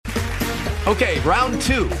Okay, round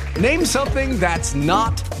 2. Name something that's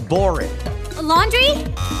not boring. A laundry?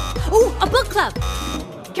 Ooh, a book club.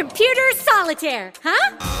 Computer solitaire,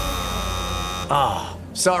 huh? Ah,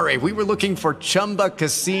 sorry, we were looking for Chumba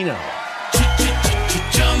Casino.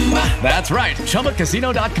 That's right,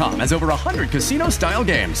 ChumbaCasino.com has over 100 casino-style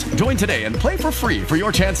games. Join today and play for free for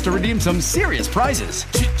your chance to redeem some serious prizes.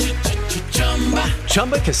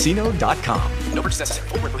 ChumbaCasino.com. No purchase necessary.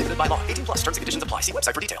 Void where prohibited by law. 18 plus. Terms and conditions apply. See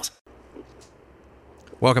website for details.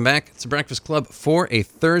 Welcome back. It's the Breakfast Club for a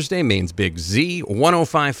Thursday. Maine's Big Z,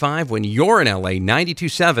 105.5 when you're in LA,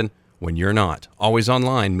 92.7 when you're not. Always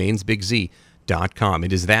online, mainsbigz.com.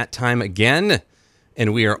 It is that time again,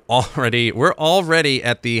 and we're already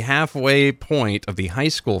at the halfway point of the high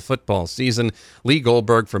school football season. Lee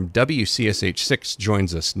Goldberg from WCSH 6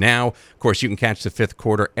 joins us now. Of course, you can catch the fifth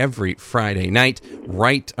quarter every Friday night,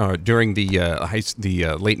 right during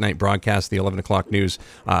the late night broadcast, the 11 o'clock news,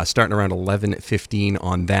 starting around 11:15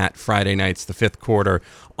 on that Friday nights. The fifth quarter,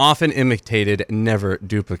 often imitated, never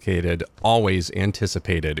duplicated, always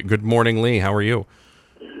anticipated. Good morning, Lee. How are you?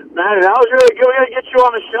 Man, that was really good. We got to get you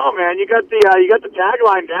on the show, man. You got the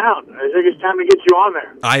tagline down. I think it's time to get you on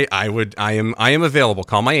there. I am available.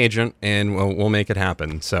 Call my agent, and we'll make it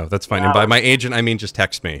happen. So that's fine. And by my agent, I mean just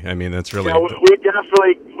text me. I mean that's really. Yeah,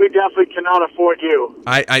 we definitely cannot afford you.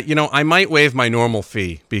 I might waive my normal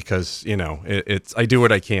fee because it's I do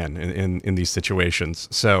what I can in these situations.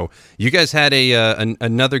 So you guys had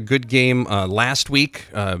another good game last week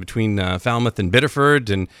between Falmouth and Biddeford,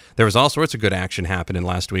 and there was all sorts of good action happening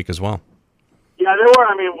last week as well. Yeah, there were.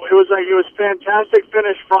 I mean, it was fantastic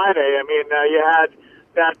finish Friday. I mean, you had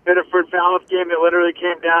that Biddeford-Falmouth game that literally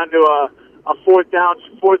came down to a fourth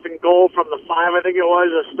and goal from the 5, I think it was,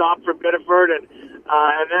 a stop for Biddeford, and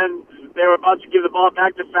then they were about to give the ball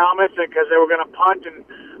back to Falmouth because they were going to punt, and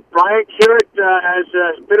Brian Curett, as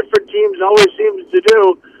Biddeford teams always seems to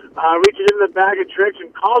do, reaches in the bag of tricks and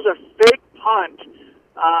calls a fake punt.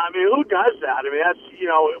 I mean, who does that? I mean, that's,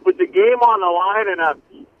 with the game on the line and a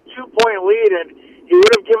 2-point lead, and he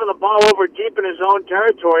would have given the ball over deep in his own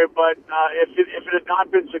territory, but if it had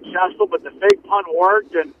not been successful, but the fake punt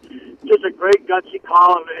worked, and just a great gutsy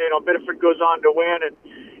call, and Biddeford goes on to win, and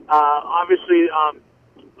obviously a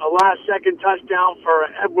last-second touchdown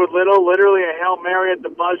for Edward Little, literally a Hail Mary at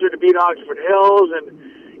the buzzer to beat Oxford Hills, and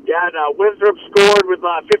you had Winthrop scored with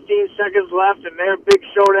 15 seconds left, and their big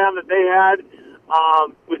showdown that they had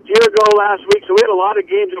with Deergo last week, so we had a lot of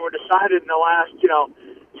games that were decided in the last,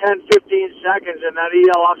 10, 15 seconds, and that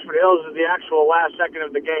EL Oxford Hills is the actual last second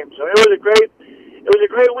of the game. So it was a great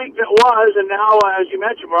week that was, and now, as you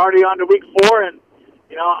mentioned, we're already on to week 4, and,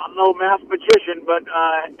 I'm no mathematician, but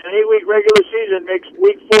an 8-week regular season makes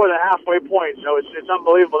week 4 the halfway point, so it's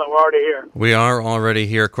unbelievable that we're already here. We are already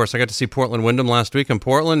here. Of course, I got to see Portland-Wyndham last week, and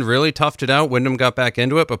Portland really toughed it out. Wyndham got back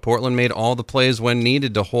into it, but Portland made all the plays when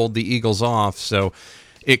needed to hold the Eagles off, so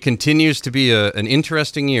it continues to be an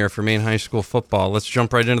interesting year for Maine high school football. Let's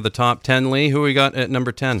jump right into the top 10, Lee. Who we got at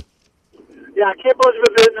number 10? Yeah, Cape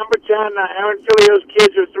Elizabeth is at number 10. Aaron Filio's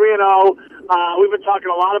kids are 3-0. We've been talking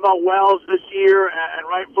a lot about Wells this year, and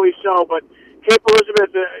rightfully so, but Cape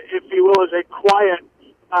Elizabeth, if you will, is a quiet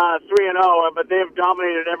 3-0, but they have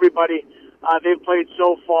dominated everybody they've played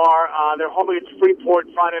so far. They're home against Freeport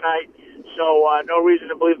Friday night, so no reason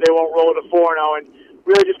to believe they won't roll to 4-0, and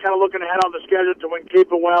really just kind of looking ahead on the schedule to when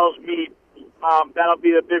Cape and Wells meet. That'll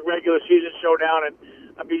be the big regular season showdown, and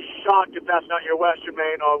I'd be shocked if that's not your Western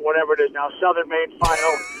Maine or whatever it is now, Southern Maine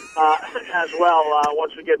final as well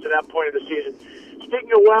once we get to that point of the season.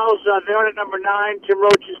 Speaking of Wells, they're at number 9. Tim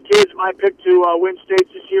Roach's kids, my pick to win states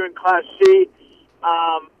this year in Class C.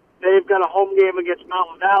 They've got a home game against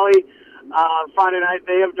Mountain Valley on Friday night.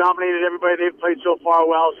 They have dominated everybody they've played so far,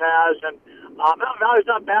 Wells has, and Mountain Valley's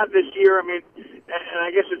not bad this year. I mean, and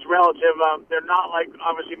I guess it's relative. They're not like,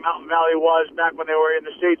 obviously, Mountain Valley was back when they were in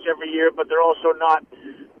the States every year, but they're also not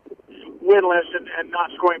winless and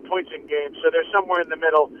not scoring points in games. So they're somewhere in the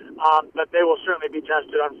middle, but they will certainly be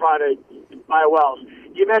tested on Friday by Wells.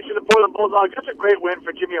 You mentioned the Portland Bulldogs. That's a great win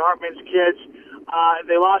for Jimmy Hartman's kids.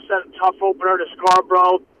 They lost that tough opener to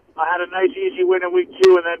Scarborough. Had a nice, easy win in week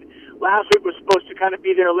 2, and then last week was supposed to kind of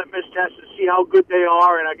be their litmus test to see how good they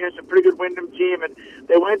are, and against a pretty good Wyndham team, and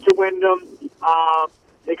they went to Wyndham.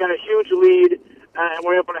 They got a huge lead, and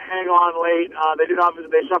were able to hang on late.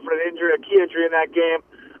 They suffered a key injury in that game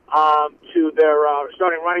to their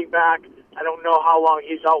starting running back. I don't know how long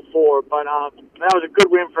he's out for, but that was a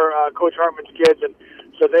good win for Coach Hartman's kids, and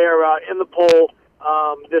so they are in the poll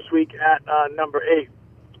this week at number 8.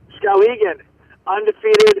 Skowhegan,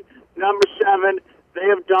 undefeated, number 7. They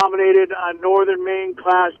have dominated Northern Maine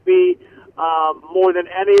Class B. more than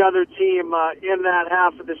any other team in that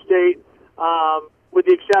half of the state, with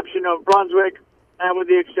the exception of Brunswick and with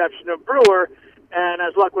the exception of Brewer. And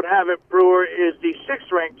as luck would have it, Brewer is the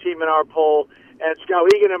 6th-ranked team in our poll, and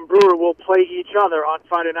Skowhegan and Brewer will play each other on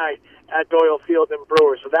Friday night at Doyle Field in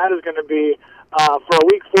Brewer. So that is going to be, for a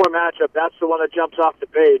Week 4 matchup, that's the one that jumps off the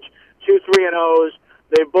page. 2 3-0s.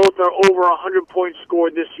 They both are over 100 points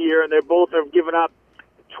scored this year, and they both have given up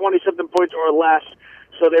 20-something points or less.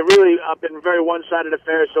 So they've really been very one-sided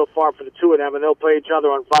affairs so far for the two of them, and they'll play each other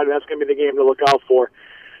on Friday. That's going to be the game to look out for.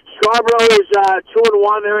 Scarborough is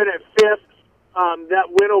 2-1. They're in at 5th. That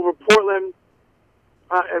win over Portland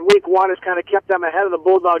in Week 1 has kind of kept them ahead of the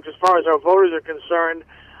Bulldogs as far as our voters are concerned.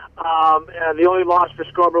 And the only loss for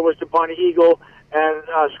Scarborough was to Bonnie Eagle. And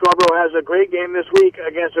Scarborough has a great game this week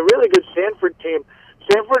against a really good Sanford team.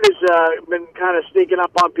 Sanford has been kind of sneaking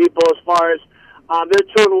up on people as far as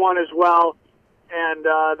they're 2-1 as well. And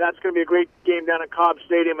that's going to be a great game down at Cobb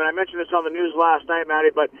Stadium. And I mentioned this on the news last night, Matty,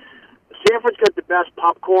 but Sanford's got the best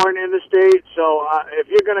popcorn in the state. So if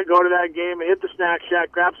you're going to go to that game, hit the snack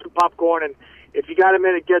shack, grab some popcorn, and if you got a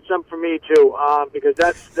minute, get some for me too, because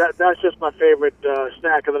that's just my favorite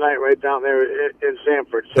snack of the night right down there in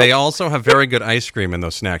Sanford. So. They also have very good ice cream in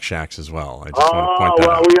those snack shacks as well. I just want to point that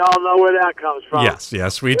out. We all know where that comes from.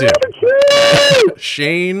 Yes, we do.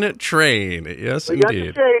 Shane Train, yes, we indeed. Got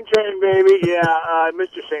the Shane Train, baby. Yeah,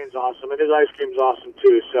 Mr. Shane's awesome, and his ice cream's awesome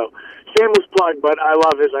too. So shameless plug, but I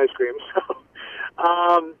love his ice cream.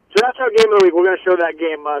 So that's our game of the week. We're going to show that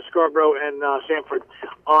game, Scarborough and Sanford,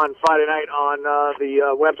 on Friday night on the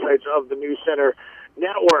websites of the News Center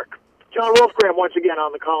Network. John Wolfgram, once again,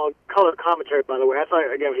 on the color commentary, by the way. I thought,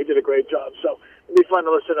 again, he did a great job. So it'll be fun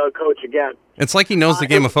to listen to a coach again. It's like he knows the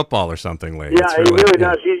game of football or something, Lee. Yeah, he really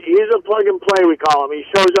does. He's a plug-and-play, we call him. He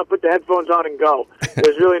shows up, put the headphones on, and go.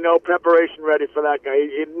 There's really no preparation ready for that guy.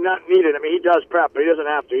 He's not needed. I mean, he does prep, but he doesn't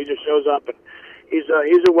have to. He just shows up, and he's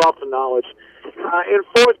a wealth of knowledge. In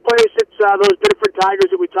 4th place, it's those Biddeford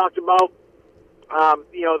Tigers that we talked about.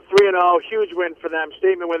 3-0, huge win for them.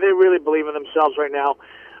 Statement where they really believe in themselves right now.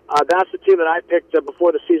 That's the team that I picked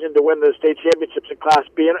before the season to win the state championships in Class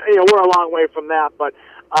B, and we're a long way from that, but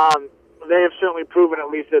they have certainly proven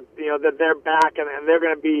at least that that they're back and they're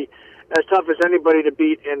going to be as tough as anybody to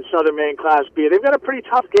beat in Southern Maine Class B. They've got a pretty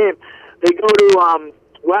tough game. They go to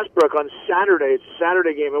Westbrook on Saturday. It's a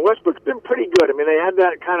Saturday game, and Westbrook's been pretty good. I mean, they had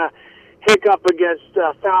that kind of hiccup against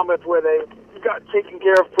Falmouth where they got taken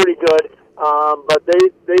care of pretty good, but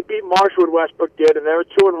they beat Marshwood. Westbrook did, and they're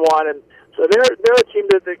 2-1, and so they're a team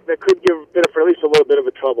that could give Biddeford at least a little bit of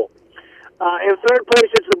a trouble. In 3rd place,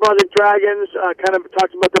 it's the Brunswick Dragons. Kind of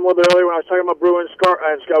talked about them a little bit earlier when I was talking about Brewer and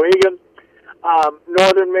Skowhegan.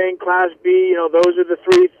 Northern Maine Class B. Those are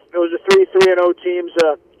three 3-0 teams.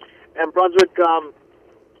 And Brunswick,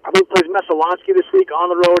 I believe, plays Messalonsky this week on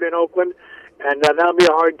the road in Oakland. And that'll be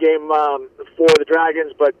a hard game for the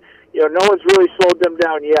Dragons, but no one's really slowed them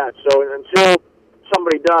down yet. So until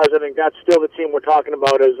somebody does, I think that's still the team we're talking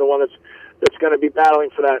about as the one that's going to be battling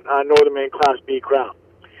for that Northern Maine Class B crown.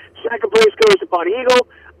 2nd place goes to Bonnie Eagle.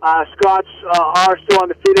 Scots are still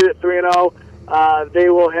undefeated at 3-0. They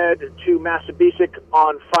will head to Massabesic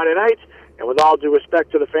on Friday night, and with all due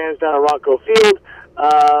respect to the fans down at Ronco Field,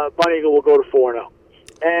 Bonnie Eagle will go to 4-0.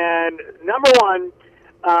 And number 1.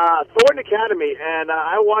 Thornton Academy, and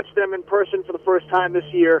I watched them in person for the first time this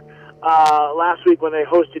year last week when they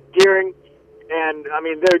hosted Deering, and I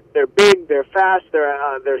mean they're big, they're fast,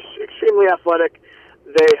 they're extremely athletic.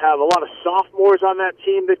 They have a lot of sophomores on that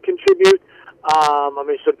team that contribute.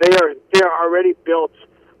 So they are already built.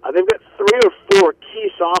 They've got 3 or 4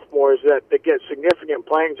 key sophomores that get significant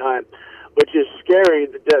playing time, which is scary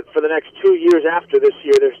that for the next 2 years after this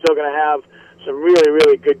year they're still going to have some really,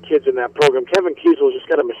 really good kids in that program. Kevin Kiesel's just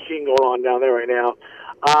got a machine going on down there right now.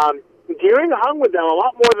 Deering hung with them a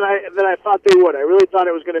lot more than I thought they would. I really thought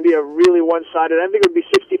it was going to be a really one-sided. I think it would be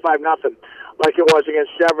 65-0 like it was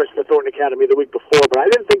against Cheverus for Thornton Academy the week before, but I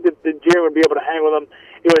didn't think that Deering would be able to hang with them.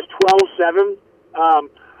 It was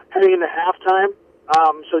 12-7 heading into halftime,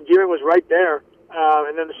 so Deering was right there,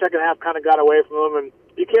 and then the second half kind of got away from them, and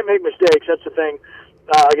you can't make mistakes. That's the thing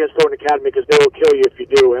against Thornton Academy because they will kill you if you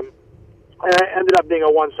do. And it ended up being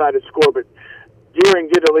a one-sided score, but Deering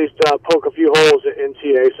did at least poke a few holes in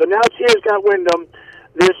TA. So now TA's got Wyndham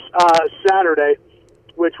this Saturday,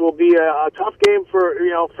 which will be a tough game for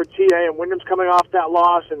TA. And Wyndham's coming off that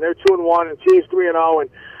loss, and they're 2-1, and TA's 3-0. And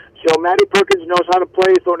so Matty Perkins knows how to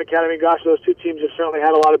play Thornton Academy. Gosh, those two teams have certainly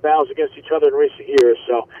had a lot of battles against each other in recent years.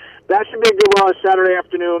 So that should be a good one on Saturday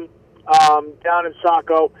afternoon down in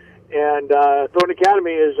Saco. And Thornton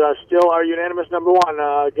Academy is still our unanimous number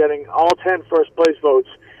 1, getting all 10 first-place votes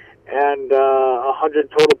and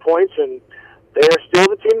 100 total points, and they are still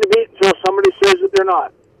the team to beat until somebody says that they're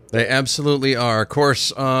not. They absolutely are. Of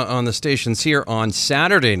course, on the stations here on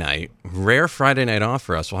Saturday night, rare Friday night off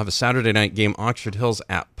for us. We'll have a Saturday night game, Oxford Hills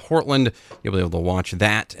at Portland. You'll be able to watch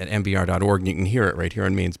that at mbr.org. You can hear it right here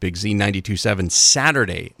on Maine's Big Z 92.7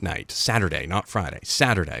 Saturday night. Saturday, not Friday.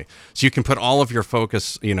 Saturday. So you can put all of your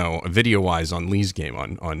focus, video-wise on Lee's game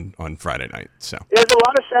on Friday night. So there's a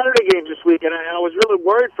lot of Saturday games this week, and I was really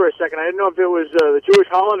worried for a second. I didn't know if it was the Jewish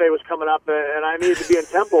holiday was coming up, and I needed to be in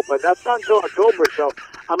Temple, but that's not until October, so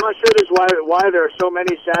I'm not sure there's why there are so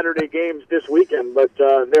many Saturday games this weekend, but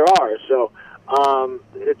there are. So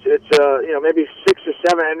it's maybe 6 or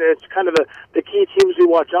 7, and it's kind of the key teams we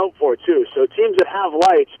watch out for too. So teams that have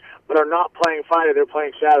lights but are not playing Friday, they're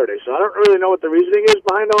playing Saturday. So I don't really know what the reasoning is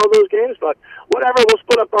behind all those games, but whatever. We'll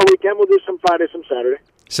split up our weekend. We'll do some Friday, some Saturday.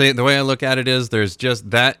 See, the way I look at it is there's just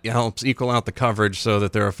that helps equal out the coverage so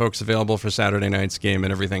that there are folks available for Saturday night's game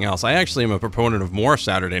and everything else. I actually am a proponent of more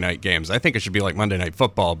Saturday night games. I think it should be like Monday Night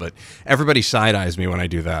Football, but everybody side-eyes me when I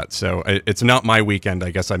do that. So it's not my weekend.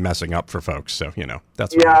 I guess I'm messing up for folks. So,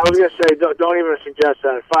 that's what I was going to say, don't even suggest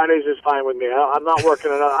that. Fridays is fine with me. I'm not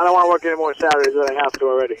working. I don't want to work any more Saturdays than I have to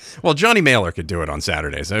already. Well, Johnny Mailer could do it on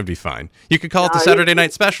Saturdays. That would be fine. You could call it the Saturday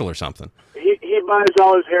night special or something. He buys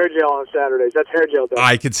all his hair gel on Saturdays. That's hair gel day.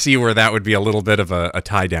 I could see where that would be a little bit of a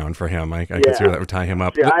tie down for him. I could see where that would tie him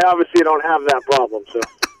up. Yeah, I obviously don't have that problem. So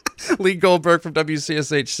Lee Goldberg from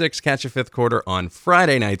WCSH 6. Catch a fifth quarter on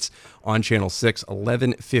Friday nights on Channel 6.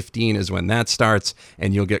 11:15 is when that starts,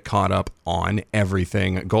 and you'll get caught up on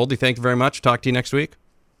everything. Goldie, thank you very much. Talk to you next week.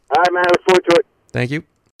 All right, man. I look forward to it. Thank you.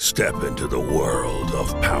 Step into the world of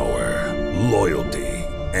power, loyalty,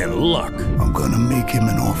 and luck. I'm gonna make him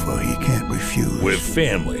an offer he can't refuse. With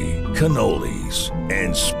family, cannolis,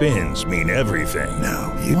 and spins mean everything.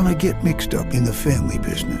 Now, you wanna get mixed up in the family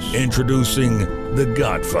business. Introducing The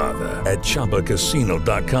Godfather at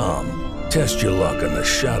ChumbaCasino.com. Test your luck in the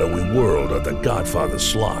shadowy world of The Godfather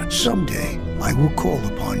slot. Someday, I will call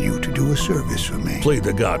upon you to do a service for me. Play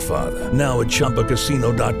The Godfather now at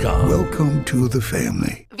ChumbaCasino.com. Welcome to the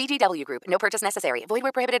family. VGW Group. No purchase necessary. Void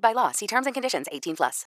where prohibited by law. See terms and conditions. 18+.